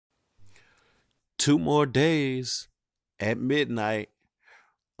2 more days at midnight.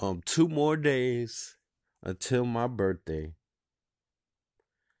 2 more days until my birthday.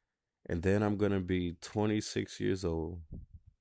 And then I'm going to be 26 years old.